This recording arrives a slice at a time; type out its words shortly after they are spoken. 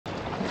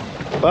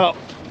Well,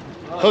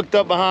 hooked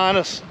up behind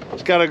us.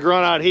 Just got a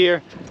grunt out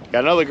here.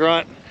 Got another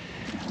grunt.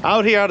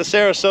 Out here out of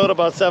Sarasota,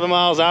 about 7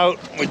 miles out.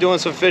 We're doing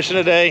some fishing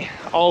today.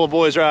 All the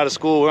boys are out of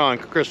school. We're on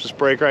Christmas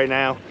break right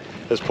now.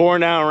 It's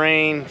pouring down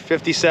rain,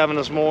 57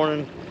 this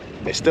morning.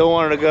 They still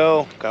wanted to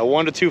go. Got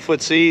 1 to 2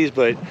 foot seas,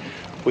 but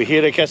we're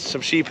here to catch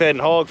some sheephead and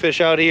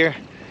hogfish out here.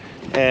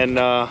 And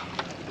we're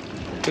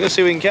gonna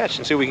see what we can catch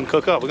and see what we can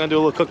cook up. We're gonna do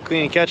a little cook,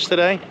 clean, and catch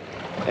today.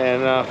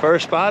 And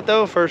first spot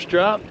though, first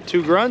drop,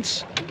 2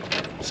 grunts.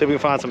 See if we can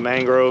find some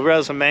mangrove,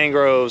 rather some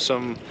mangroves,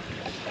 some,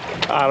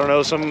 I don't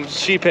know, some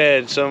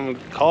sheephead, some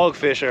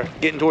hogfish are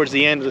getting towards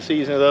the end of the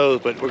season of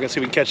those, but we're gonna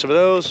see if we can catch some of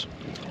those.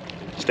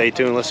 Stay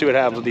tuned, let's see what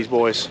happens with these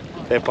boys.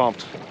 They're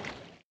pumped.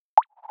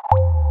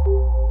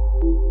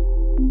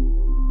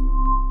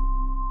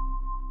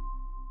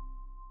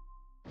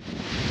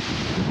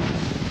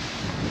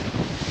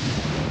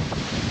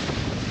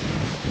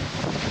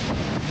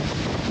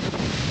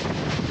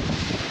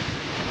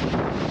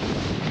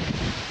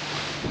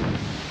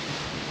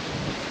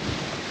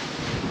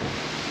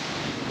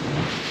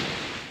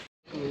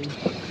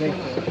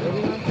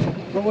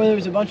 But where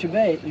there's a bunch of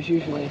bait, there's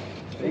usually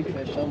big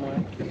fish somewhere.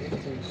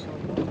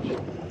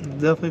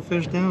 Definitely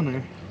fish down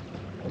there.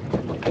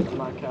 I'm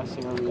not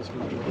casting over this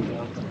much right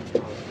now.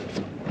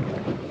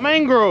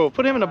 Mangrove,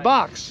 put him in a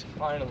box.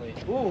 Finally.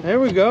 Ooh. There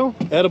we go.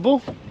 Edible.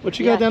 What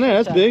you got down there?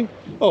 That's big.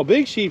 Oh,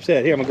 big sheep's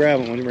head. Here, I'm gonna grab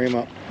him when you bring him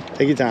up.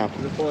 Take your time.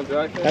 Is it pulling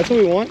dry fish? That's what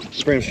we want.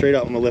 Just bring him straight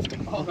up. I'm gonna lift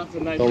him. Oh, that's a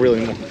nice. Don't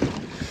really move.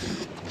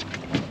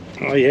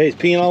 Oh yeah, he's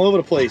peeing all over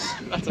the place.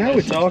 Now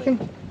we're talking.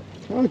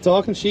 Now we're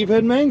talking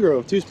sheephead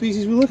mangrove. 2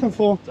 species we're looking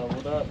for.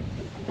 Doubled up.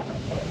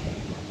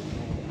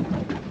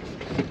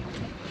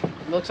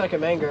 Looks like a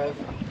mangrove.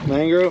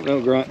 Mangrove? No,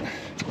 grunt.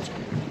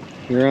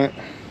 Grunt.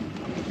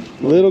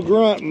 Little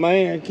grunt,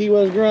 man. Key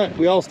West grunt.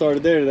 We all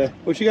started there today.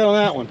 What you got on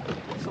that one?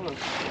 Something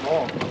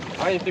small. I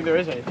don't even think there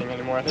is anything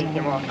anymore. I think it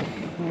came off.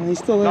 He's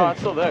still there. No, it's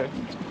still there.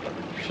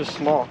 It's just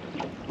small.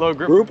 Little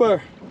grouper.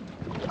 Grouper.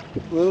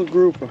 Little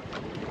grouper.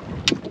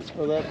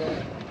 Throw that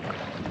back.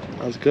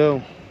 Let's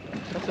go.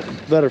 That's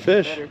a better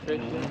fish. Better fish,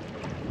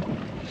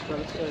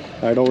 yeah.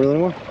 All right, don't reel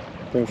anymore.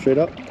 Bring him straight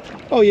up.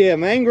 Oh yeah,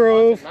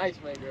 mangrove. Oh, nice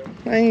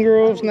mangrove.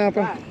 Mangrove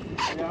snapper.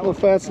 Little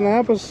fat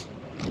snappers.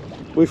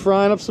 We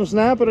frying up some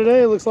snapper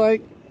today, it looks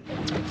like.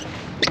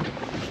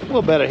 A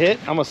little better hit.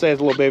 I'm gonna say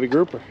it's a little baby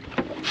grouper.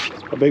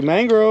 A big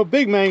mangrove,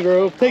 big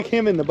mangrove. Take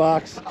him in the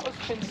box. I was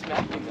pin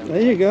snapping them.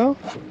 There you go.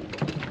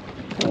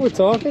 Now we're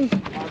talking.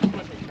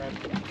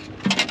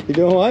 You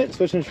doing what?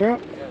 Switching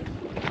shrimp? Yeah.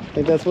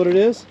 Think that's what it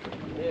is?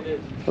 Yeah, it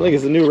is. I think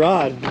it's the new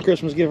rod, the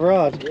Christmas gift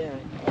rod. Yeah.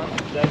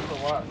 Dead for a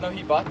while. No,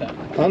 he bought that.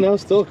 I know,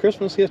 still a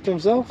Christmas gift to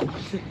himself.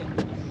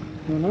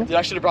 Dude,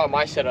 I should have brought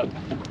my setup.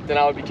 Then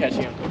I would be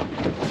catching him.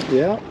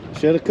 Yeah,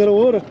 shoulda, coulda,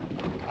 woulda.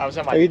 I was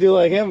at my. Or you do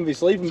like him and be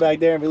sleeping back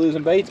there and be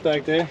losing baits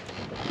back there.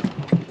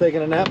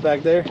 Taking a nap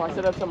back there. My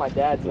setup's at my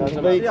dad's. See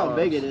how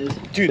big it is.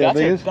 Dude,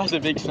 See that's a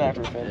big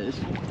snapper fish.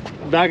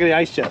 Back of the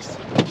ice chest.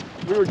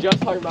 We were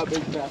just talking about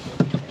big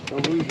snapper.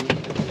 Don't lose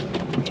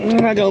it. I'm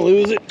not gonna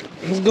lose it.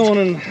 It's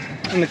going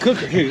in the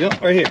cooker. Here you go,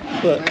 right here.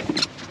 Look.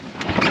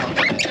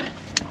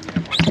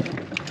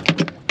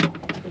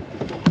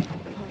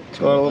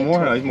 Got a little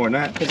more? No, he's more than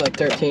that. He's like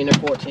 13 or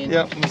 14.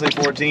 Yep, I'm gonna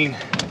say 14.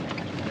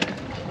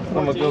 I'm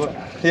gonna go.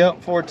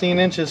 Yep, 14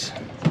 inches.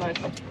 Nice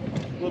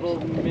little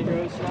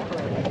Mangrove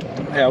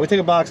Snapper. Yeah, we take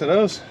a box of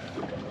those.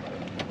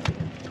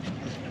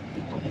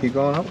 Keep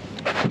going up.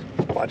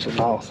 Watch the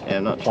mouth. Yeah,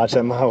 I'm not. Watch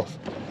that mouth.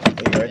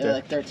 Right there.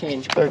 Like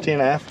 13. 13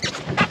 and a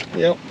half.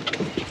 Yep.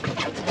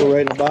 Go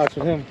right in the box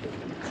with him.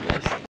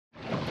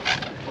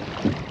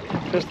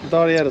 Just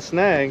thought he had a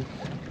snag.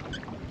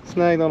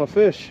 Snagged on a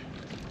fish.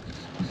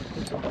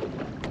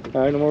 All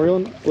right, no more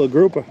reeling. Little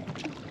grouper.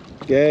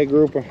 Gag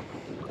grouper.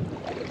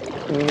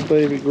 Little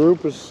baby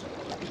groupers.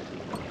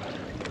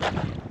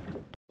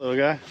 Little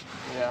guy.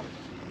 Yeah.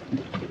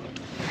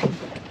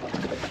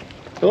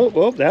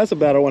 Oh, that's a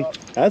better one.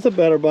 That's a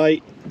better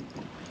bite.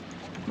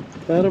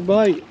 Better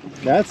bite.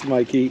 That's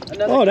my keep.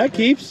 Oh, that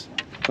keeps.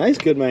 Nice,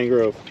 good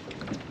mangrove.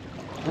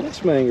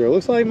 Nice mangrove.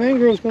 Looks like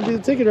mangrove's gonna be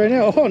the ticket right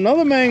now. Oh,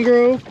 another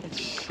mangrove.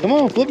 Come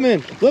on, flip him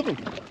in. Flip him.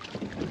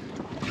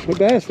 We're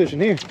bass fishing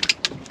here.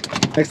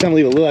 Next time,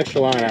 leave a little extra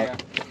line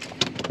out.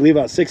 Leave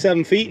about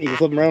 6-7 feet, and you can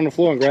flip them right on the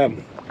floor and grab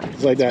them.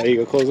 Just like that. There you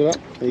go. Close it up.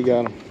 There you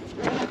got them.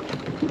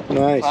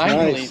 Nice,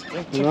 Finally. nice,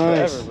 It took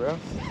nice. forever,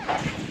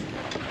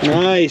 bro.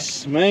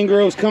 Nice.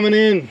 Mangrove's coming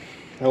in.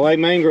 I like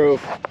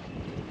mangrove.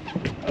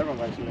 Everyone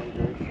likes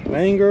mangrove.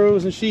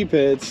 Mangroves and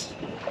sheepheads.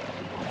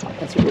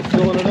 That's what we're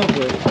filling it up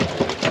with.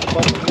 A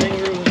bunch of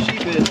mangroves and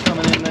sheepheads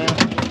coming in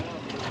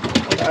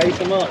now. Ice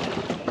them up.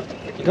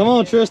 Come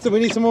on, Tristan. We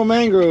need some more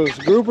mangroves.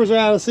 Groupers are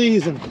out of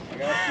season. I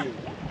got you.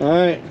 All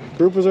right,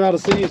 groupers are out of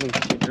season.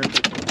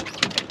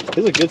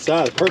 These are good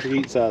size, perfect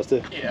eating size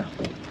too. Yeah.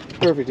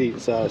 Perfect eating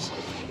size.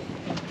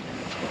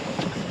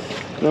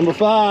 Number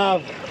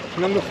 5.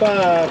 Number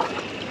 5.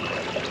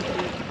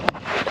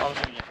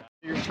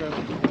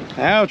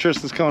 Now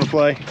Tristan's coming to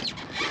play.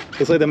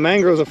 It's like the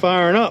mangroves are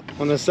firing up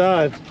on this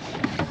side.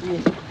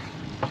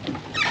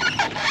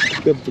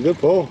 Good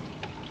pull.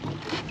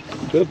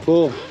 Good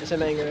pull. It's a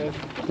mangrove.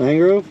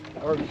 Mangrove?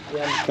 Or,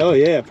 yeah. Oh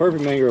yeah,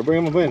 perfect mangrove.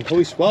 Bring him up in. Oh,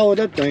 he swallowed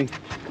that thing.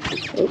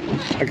 Oh,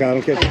 I got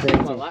him. Catch the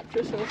My lap,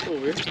 Tristan. That's a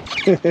little weird.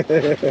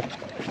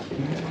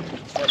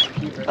 That's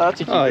a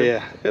keeper. Oh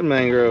yeah, good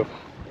mangrove.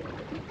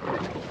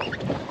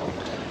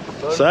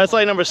 So that's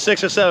like number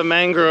 6 or 7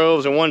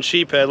 mangroves and 1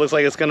 sheephead. Looks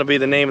like it's going to be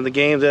the name of the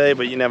game today,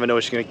 but you never know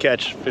what you're going to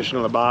catch fishing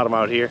on the bottom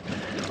out here.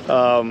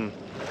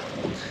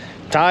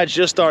 Tide's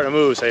just starting to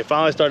move, so they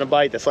finally starting to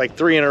bite. That's like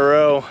 3 in a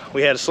row.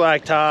 We had a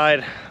slack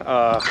tide,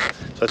 so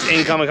it's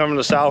incoming coming from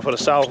the south with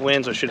a south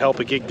wind, so it should help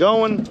it get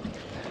going.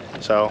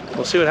 So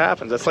we'll see what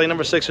happens. That's like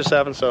number 6 or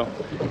 7, so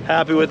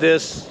happy with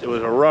this. It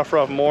was a rough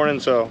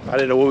morning, so I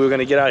didn't know what we were going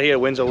to get out here.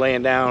 Winds are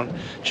laying down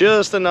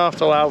just enough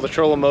to allow the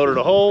trolling motor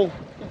to hold.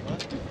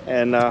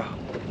 And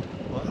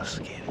let's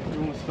get it.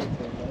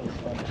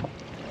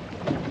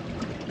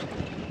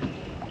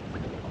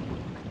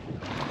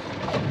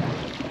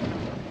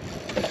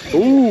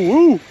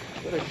 Ooh,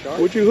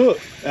 what'd you hook?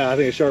 I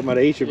think a shark might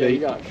have ate your bait. Yeah, you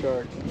got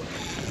sharks.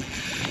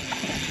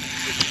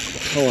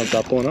 Hold on,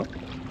 stop pulling up.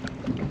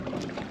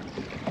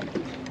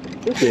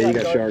 Yeah, you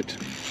got sharked.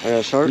 I got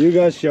a shark? You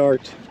got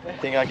sharked.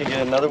 Think I can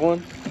get another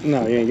one?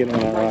 No, you ain't getting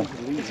on that rock.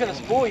 He's gonna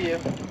spoil you.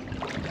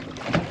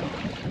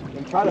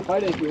 And try to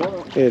fight it if you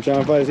want. Yeah, try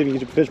and fight it, see if you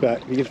get your fish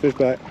back. If you get your fish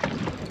back.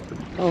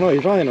 I don't know,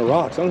 he's probably in the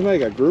rocks. I don't know if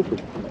he got grouper.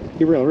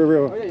 Keep reeling,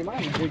 Oh yeah, you might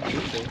have a big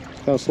grouper.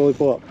 Kind of slowly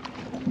pull up.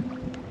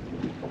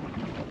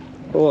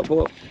 Pull up,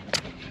 pull up.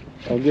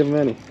 Don't give him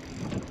any.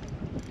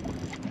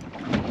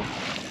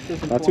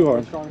 Not too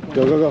hard.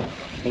 Go, go, go.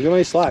 Don't give him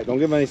any slack. Don't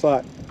give him any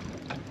slack.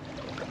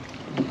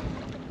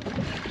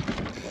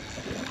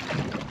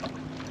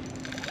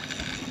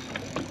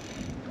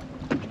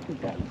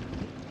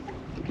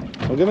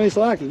 Don't give him any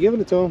slack. You're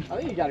giving it to him. I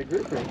think you got a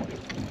grouper.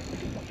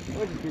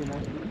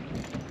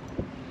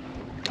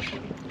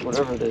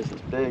 Whatever it is,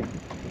 it's big.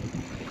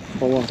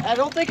 Hold on. I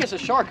don't think it's a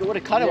shark. It would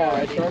have cut him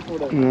already. No,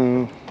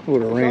 it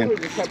would have ran.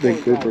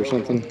 Big grouper or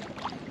something.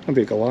 That'd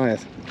be a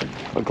Goliath.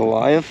 A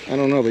Goliath? I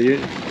don't know, but you're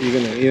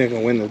not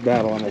gonna win this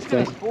battle on this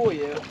thing. It's gonna spoil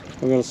you.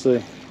 We're gonna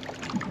see.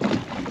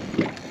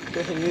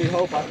 If you need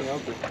hope, I can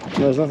help you.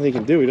 There's nothing he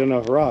can do. He doesn't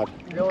have a rod.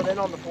 Reeling in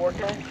on the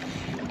 4K.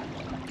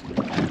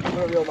 I'm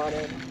gonna reel mine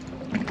in.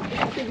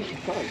 I think you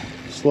should try.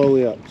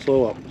 Slowly up,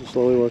 slow up. Just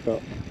slowly work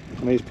up. I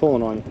mean, he's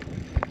pulling on you.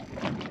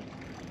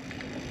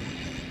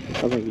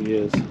 I think he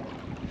is.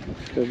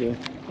 Good day.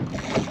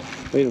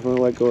 Waiting for him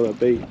to let go of that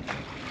bait.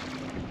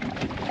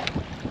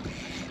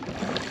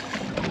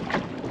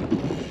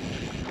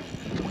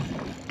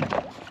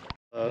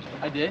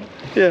 I did?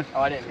 Yeah.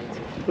 Oh, I didn't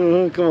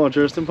mean to. Come on,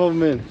 Tristan, pull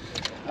him in.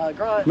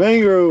 Grunt.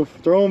 Mangrove,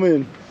 throw him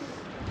in.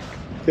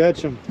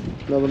 Catch him.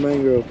 Another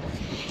mangrove.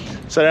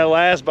 So that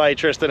last bite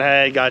Tristan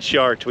had got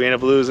sharked. We ended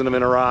up losing him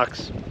in the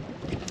rocks.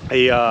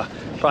 He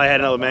probably had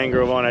another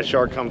mangrove on. That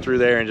shark come through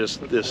there and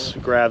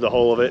just grabbed a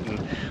hold of it. And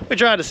we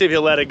tried to see if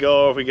he'll let it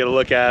go, if we get a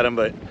look at him,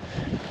 but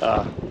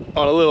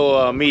on a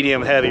little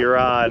medium heavy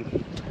rod,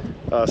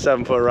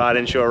 7-foot rod,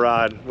 inshore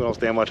rod, we don't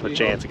stand much of a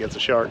chance against a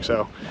shark.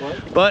 So,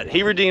 but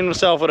he redeemed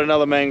himself with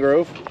another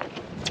mangrove.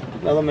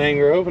 Another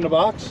mangrove in the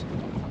box.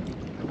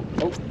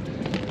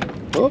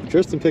 Oh,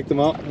 Tristan picked him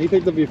up. He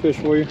picked up your fish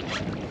for you.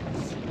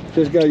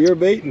 Just got your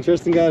bait and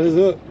Tristan got his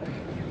hook.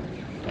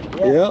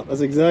 Yeah. Yep,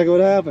 that's exactly what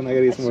happened. I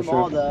gotta eat some more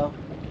small shrimp.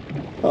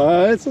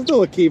 though. It's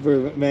still a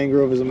keeper.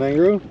 Mangrove is a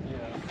mangrove. Yeah.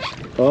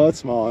 Oh, it's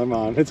small. Come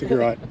on, it's a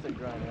grunt. It's a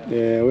grunt,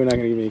 Yeah, we're not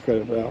gonna give you any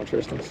credit for that one,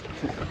 Tristan.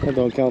 That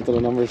don't count to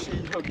the numbers.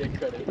 You don't get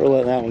credit. We're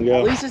letting that one go.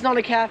 At least it's not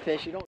a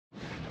catfish. You don't.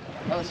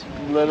 That was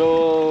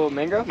Little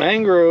mangrove?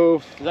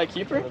 Mangrove. Is that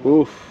keeper?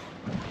 Oof.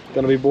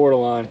 Gonna be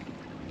borderline.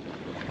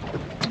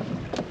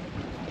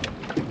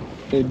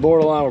 If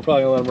borderline, we're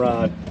probably gonna let them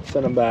ride.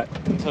 Send them back.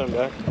 Send them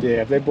back?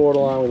 Yeah, if they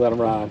borderline, we let them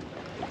ride.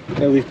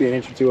 At least be an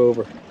inch or two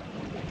over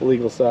the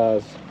legal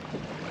size.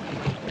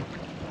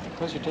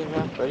 Where's your tape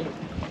now? Ready?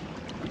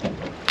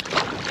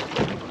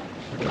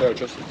 There,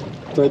 just.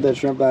 Throw that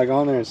shrimp back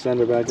on there and send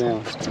her back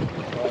down.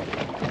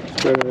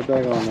 Throw it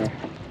back on there.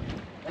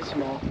 That's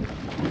small.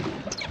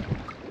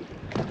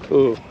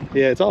 Ooh,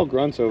 yeah, it's all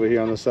grunts over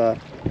here on this side.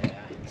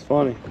 It's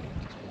funny.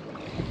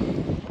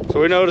 So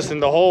we're noticing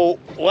the whole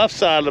left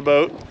side of the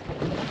boat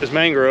is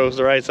mangroves,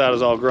 the right side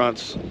is all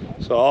grunts.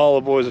 So all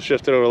the boys have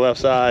shifted over the left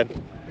side.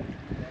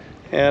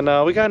 And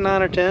we got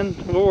 9 or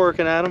 10. We're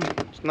working at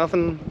them. It's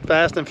nothing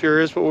fast and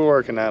furious, but we're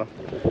working at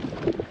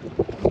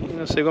them.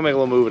 Let's see, we'll make a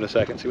little move in a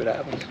second, see what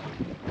happens.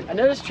 I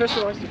noticed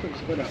Tristan wants to put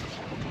his foot up.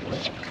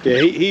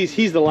 Yeah,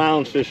 he's the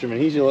lounge fisherman.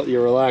 He's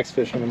your relaxed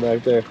fisherman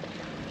back there.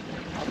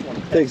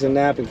 Takes a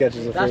nap and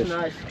catches a fish. That's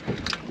nice.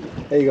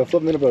 There you go,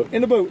 flip him in the boat.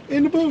 In the boat,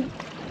 in the boat.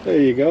 There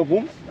you go,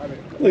 boom.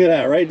 Look at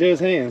that, right to his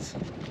hands.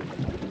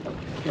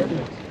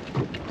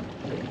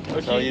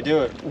 That's how you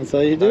do it. That's how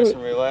you do Nice it.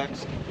 and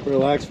relaxed.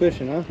 Relaxed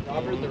fishing, huh?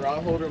 Robert, the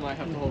rod holder, might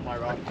have to hold my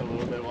rod a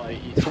little bit while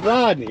he eats. It's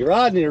Rodney the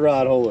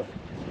rod holder.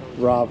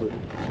 Robert.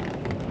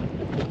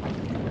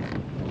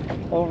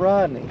 Oh,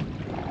 Rodney.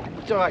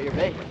 Throw out your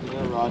bait.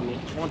 Yeah, Rodney.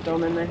 Want to throw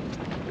him in there?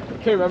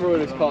 I can't remember what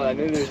it's called. I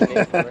knew there was a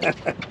name for it.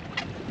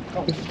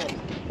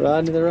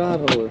 Rodney the rod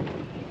holder.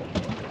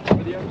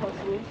 Where the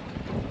Uncrustables?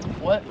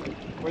 What?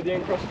 Where the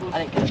Uncrustables?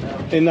 I didn't get it now.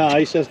 And no,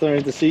 it's just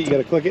underneath the seat. You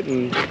gotta click it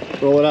and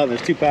roll it out.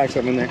 There's 2 packs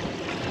of them in there.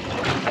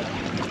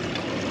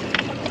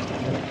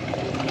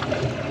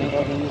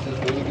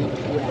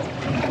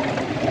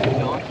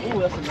 Ooh,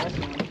 that's a nice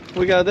one.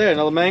 We got there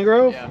another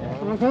mangrove. Yeah.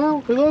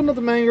 We're loading up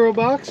the mangrove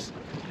box.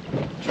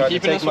 Tried to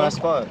Keeping take this my one?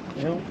 spot.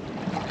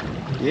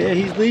 Yeah,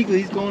 he's legal.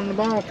 He's going in the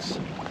box.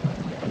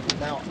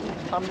 Now,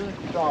 time to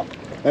drop.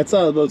 That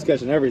side of the boat's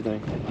catching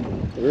everything.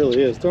 It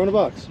really is. Throw in the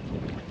box.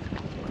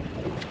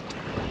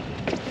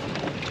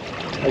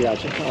 I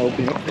got you. I'll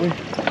open it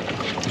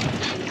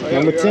for you.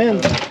 Number 10.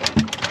 Yeah.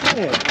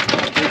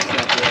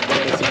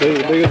 That's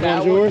the biggest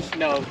one's yours?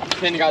 No,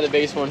 Finn got the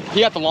biggest one. He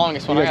got the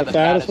longest one. You I got got the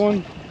fattest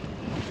one?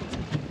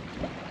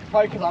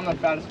 Probably because I'm the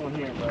fattest one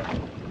here, but.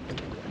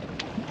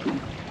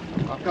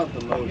 I've got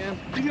the most.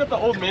 He's got the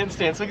old man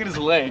stance. Look at his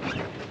leg.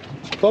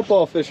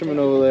 Football fisherman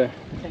over there.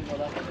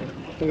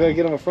 We gotta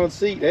get him a front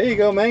seat. There you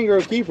go,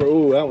 mangrove keeper.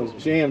 Ooh, that one's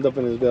jammed up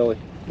in his belly.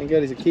 Thank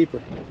God he's a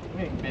keeper.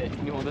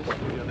 Can you hold this?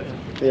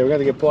 Yeah, we got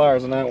to get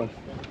pliers on that one.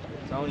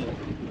 I'm telling you,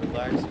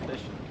 relax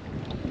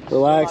fishing.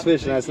 Relax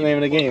fishing, that's the name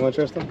of the game, huh,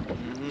 Tristan?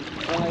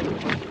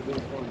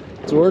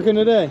 It's working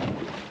today.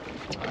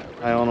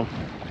 Eye on him.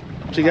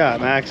 What you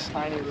got, Max?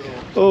 Tiny little.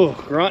 Oh,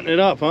 grunting it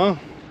up, huh?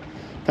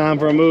 Time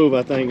for a move,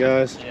 I think,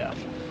 guys. Yeah.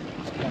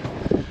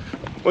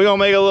 We're gonna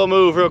make a little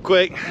move real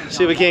quick,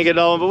 see if we can't get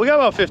all of them. But we got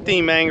about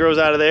 15 mangroves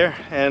out of there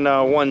and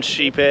 1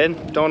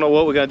 sheephead. Don't know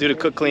what we're gonna do to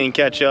cook, clean,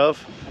 catch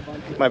of.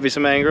 Might be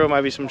some mangrove,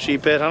 might be some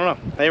sheephead. I don't know.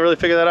 I ain't really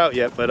figured that out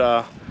yet, but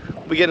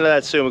we'll get into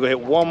that soon. We'll go hit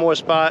one more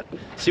spot,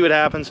 see what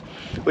happens.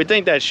 We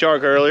think that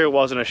shark earlier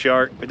wasn't a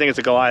shark. We think it's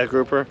a Goliath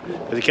grouper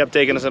because he kept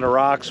taking us into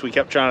rocks. We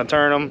kept trying to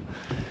turn him.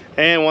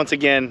 And once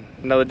again,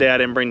 another day I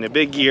didn't bring the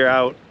big gear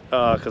out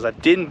because I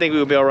didn't think we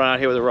would be able to run out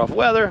here with the rough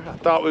weather. I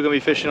thought we were gonna be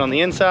fishing on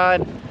the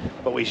inside,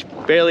 but we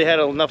barely had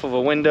enough of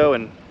a window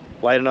and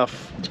light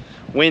enough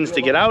winds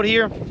to get out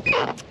here.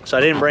 So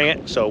I didn't bring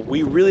it. So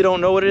we really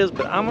don't know what it is,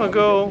 but I'm gonna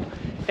go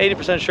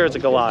 80% sure it's a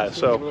Goliath.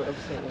 So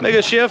make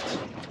a shift.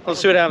 Let's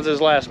see what happens to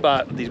this last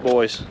spot with these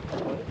boys.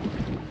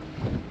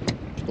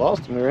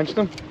 Lost him, we wrenched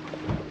him.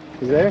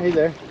 He's there, he's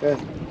there. Good.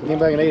 He came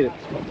back and ate it.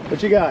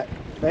 What you got?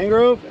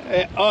 Mangrove?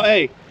 Oh,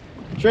 hey,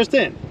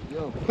 Tristan,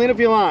 clean up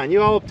your line.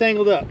 You all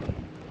tangled up.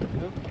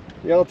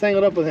 You're all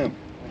tangled up with him.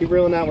 Keep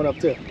reeling that one up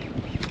too.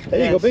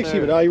 There you go, big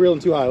sheephead. Oh, you're reeling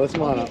too high. Let's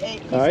come on up.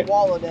 All right.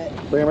 Swallowed it.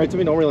 Bring him right to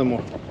me. Don't reel him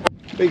more.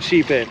 Big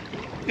sheephead.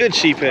 Good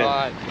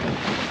sheephead.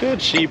 Good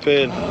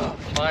sheephead.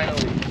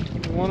 Finally.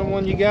 You want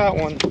one, you got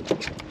one.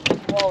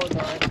 Swallowed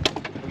mine.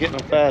 We're getting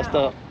them fast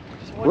up.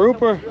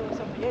 Grouper.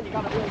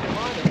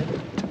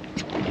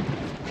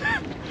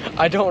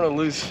 I don't want to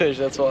lose fish,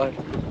 that's why.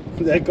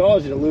 That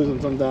causes you to lose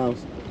them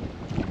sometimes.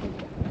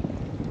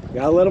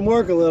 Gotta let them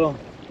work a little.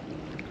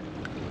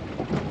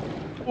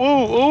 Ooh,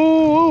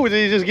 ooh, ooh.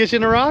 Did he just get you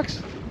in the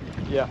rocks?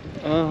 Yeah.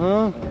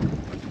 Uh-huh.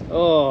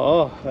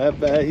 Oh, that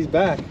bad. He's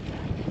back.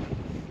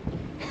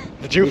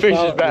 The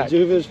Jewfish is back. The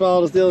Jewfish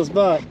followed to steal the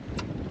spot.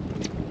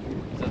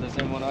 Is that the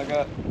same one I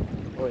got?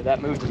 Boy,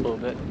 that moved a little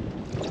bit.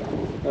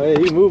 Oh, yeah,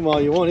 you can move him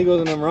all you want. He goes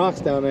in them rocks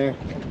down there.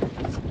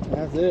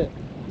 That's it.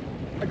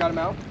 I got him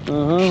out.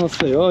 Uh-huh. Let's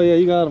see. Oh, yeah,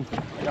 you got him.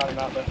 I got him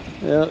out though.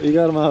 Yeah, you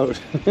got him out.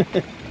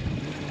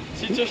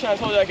 See, Tristan, I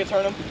told you I could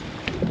turn him.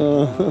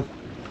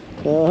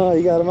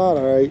 You got him out,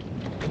 all right.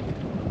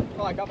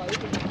 Oh, I got my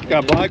leader.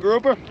 Got a black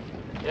grouper?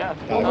 Yeah.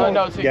 Oh,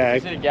 No, it's a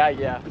gag. gag,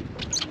 yeah.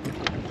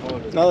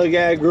 Another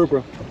gag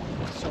grouper.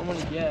 So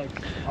many gags.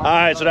 All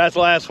right, so that's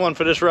the last one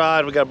for this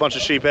ride. We got a bunch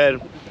of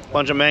sheephead, a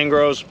bunch of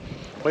mangroves.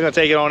 We're gonna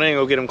take it on in and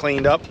go get them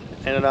cleaned up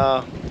and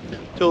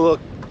do a little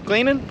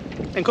cleaning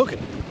and cooking.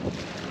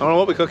 I don't know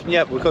what we're cooking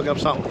yet, but we're cooking up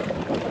something.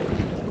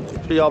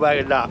 See y'all back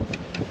at the dock.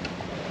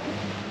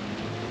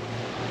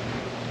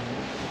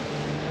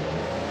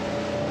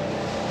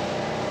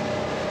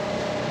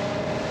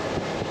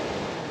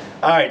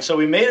 All right, so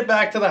we made it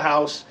back to the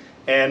house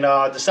and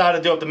decided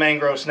to do up the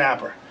Mangrove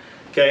Snapper.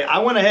 Okay, I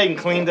went ahead and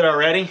cleaned it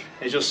already,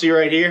 as you'll see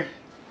right here.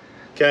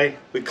 Okay,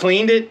 we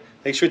cleaned it,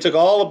 make sure we took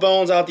all the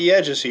bones out the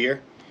edges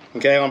here,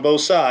 okay, on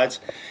both sides.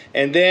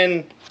 And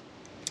then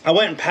I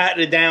went and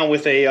patted it down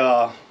with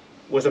a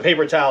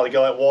paper towel to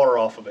get that water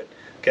off of it,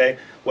 okay?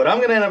 What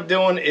I'm gonna end up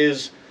doing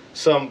is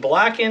some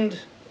Blackened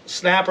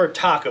Snapper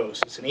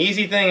tacos. It's an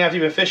easy thing after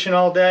you've been fishing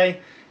all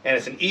day, and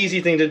it's an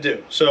easy thing to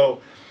do.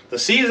 So the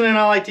seasoning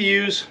I like to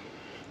use,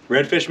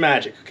 Redfish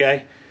Magic,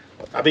 okay?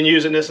 I've been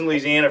using this in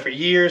Louisiana for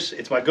years.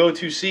 It's my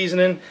go-to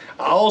seasoning.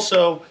 I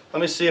also, let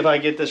me see if I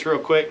get this real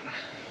quick.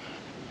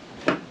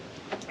 I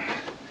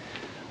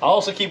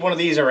also keep one of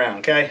these around,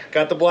 okay?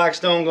 Got the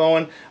Blackstone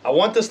going. I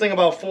want this thing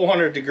about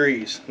 400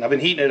 degrees. And I've been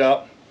heating it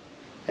up.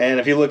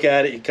 And if you look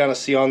at it, you kind of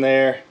see on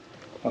there,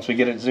 once we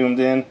get it zoomed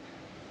in,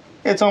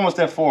 it's almost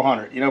at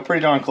 400, you know,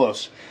 pretty darn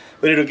close.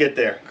 But it'll get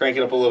there. Crank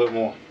it up a little bit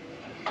more.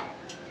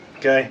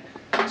 Okay?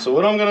 So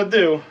what I'm gonna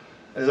do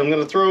is I'm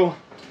gonna throw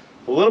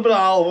a little bit of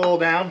olive oil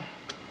down.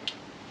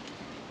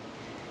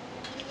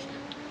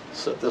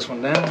 Set this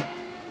one down.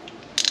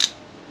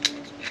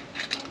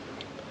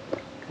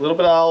 little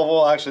bit of olive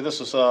oil. Actually,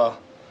 this is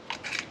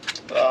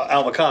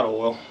avocado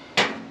oil.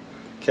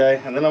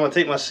 Okay, and then I'm gonna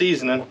take my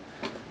seasoning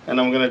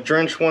and I'm gonna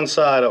drench one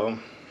side of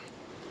them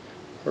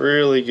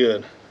really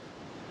good.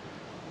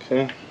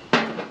 Okay,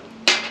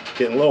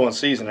 getting low on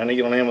seasoning. I need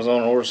to get on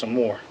Amazon and order some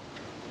more.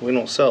 We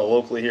don't sell it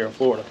locally here in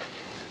Florida.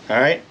 All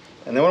right,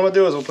 and then what I'm gonna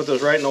do is we'll put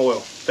those right in the oil,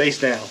 face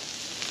down,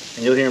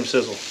 and you'll hear them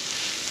sizzle.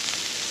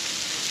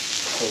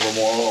 Put a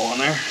little more oil on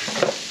there.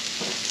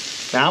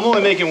 Now I'm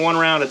only making one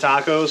round of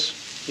tacos.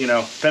 You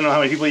know, depending on how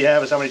many people you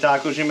have is how many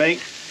tacos you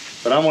make.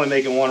 But I'm only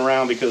making one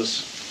round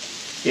because,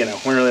 you know,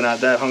 we're really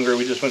not that hungry.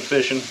 We just went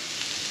fishing.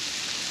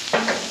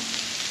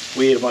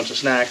 We ate a bunch of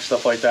snacks,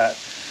 stuff like that.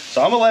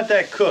 So I'm gonna let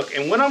that cook.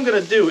 And what I'm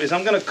gonna do is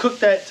I'm gonna cook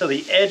that till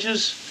the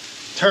edges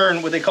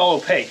turn what they call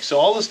opaque. So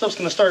all this stuff's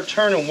gonna start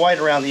turning white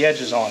around the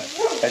edges on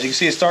it. As you can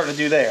see, it's starting to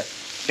do there.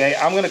 Okay,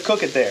 I'm gonna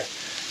cook it there.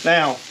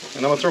 Now,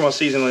 and I'm gonna throw my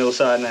seasoning on the other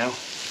side now.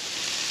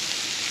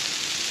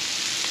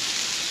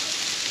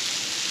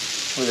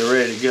 They're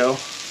ready to go.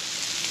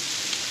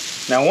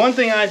 Now, one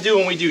thing I do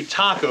when we do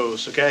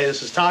tacos, okay,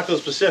 this is taco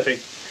specific,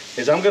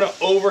 is I'm gonna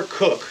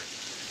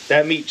overcook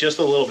that meat just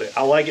a little bit.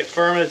 I like it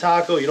firm in a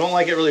taco. You don't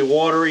like it really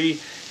watery.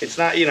 It's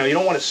not, you know, you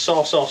don't want it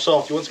soft. You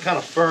want some kind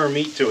of firm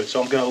meat to it.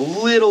 So I'm gonna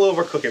little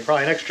overcook it,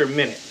 probably an extra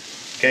minute.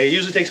 Okay, it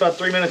usually takes about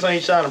 3 minutes on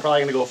each side. I'm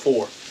probably gonna go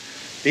 4.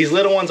 These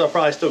little ones, I'll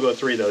probably still go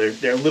 3 though.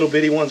 They're little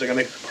bitty ones. They're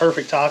gonna make a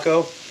perfect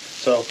taco.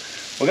 So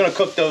we're gonna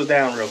cook those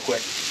down real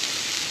quick.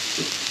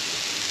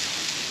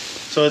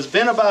 So it's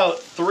been about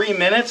 3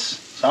 minutes.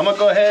 So I'm gonna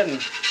go ahead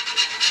and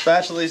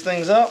spatula these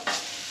things up and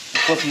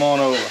flip them on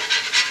over.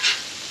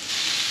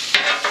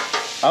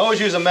 I always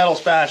use a metal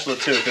spatula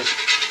too, because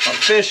on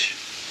fish,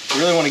 you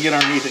really want to get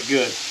underneath it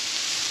good.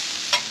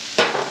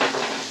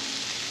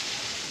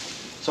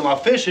 So my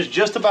fish is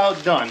just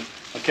about done.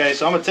 Okay,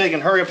 so I'm gonna take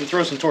and hurry up and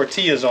throw some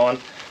tortillas on.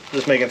 I'm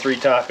just making 3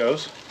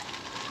 tacos.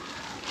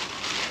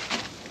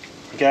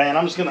 Okay, and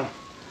I'm just gonna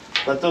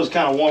let those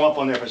kind of warm up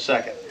on there for a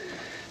second.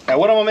 Now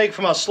what I'm gonna make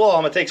for my slaw,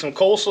 I'm gonna take some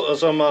coleslaw,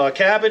 some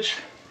cabbage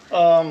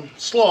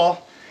slaw,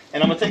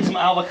 and I'm gonna take some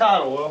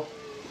avocado oil.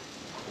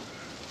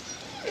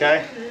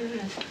 Okay,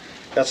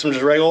 got some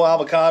just regular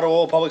avocado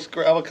oil, Publix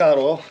avocado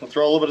oil. I'll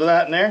throw a little bit of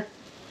that in there.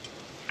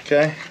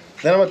 Okay,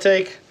 then I'm gonna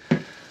take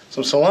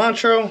some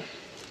cilantro,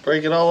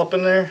 break it all up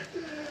in there.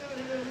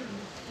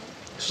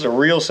 This is a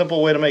real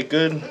simple way to make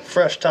good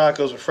fresh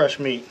tacos with fresh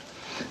meat.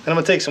 Then I'm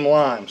gonna take some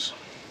limes.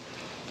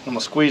 I'm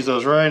gonna squeeze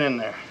those right in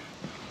there.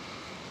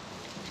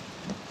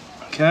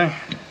 Okay,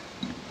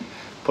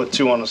 put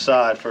 2 on the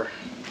side for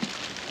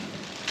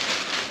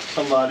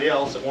somebody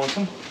else that wants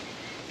them.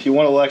 If you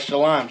want a little extra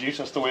lime juice,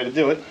 that's the way to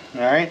do it.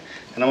 All right,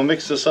 and I'm gonna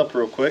mix this up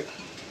real quick.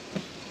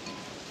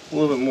 A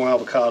little bit more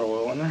avocado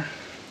oil in there.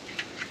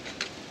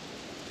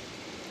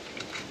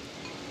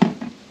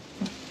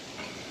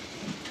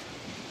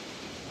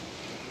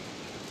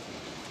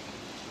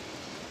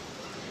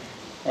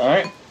 All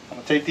right, I'm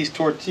gonna take these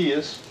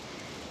tortillas.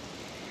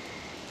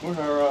 Where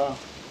are,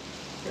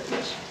 there it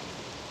is.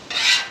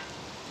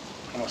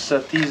 I'm gonna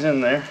set these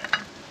in there.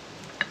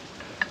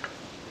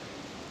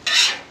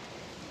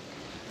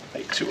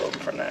 Make 2 of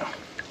them for now.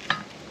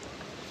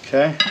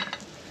 Okay.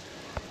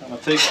 I'm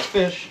gonna take my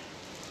fish,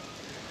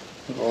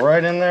 go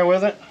right in there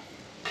with it.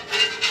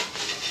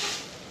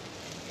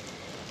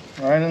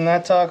 Right in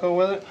that taco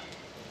with it.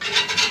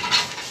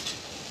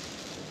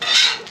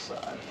 This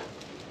side.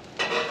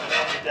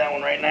 That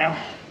one right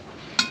now.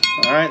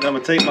 All right, I'm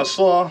gonna take my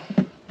slaw.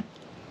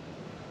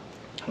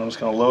 I'm just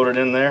gonna load it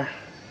in there.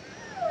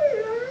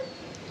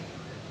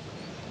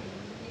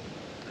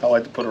 I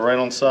like to put it right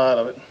on the side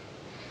of it.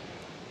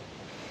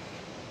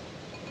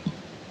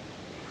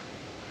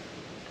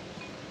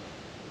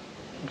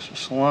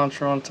 Some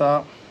cilantro on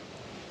top.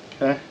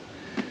 Okay.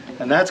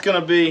 And that's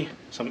gonna be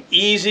some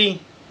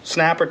easy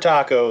snapper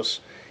tacos.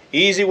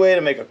 Easy way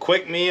to make a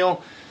quick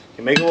meal.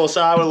 You make a little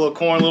side with a little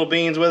corn, little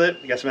beans with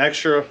it. You got some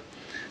extra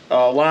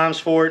limes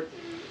for it.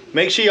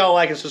 Make sure y'all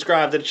like and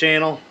subscribe to the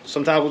channel.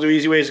 Sometimes we'll do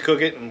easy ways to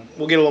cook it, and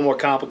we'll get a little more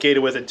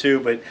complicated with it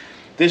too, but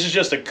this is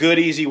just a good,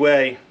 easy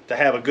way to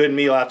have a good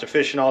meal after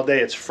fishing all day.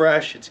 It's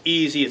fresh, it's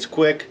easy, it's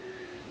quick.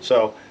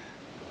 So,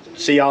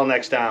 see y'all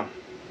next time.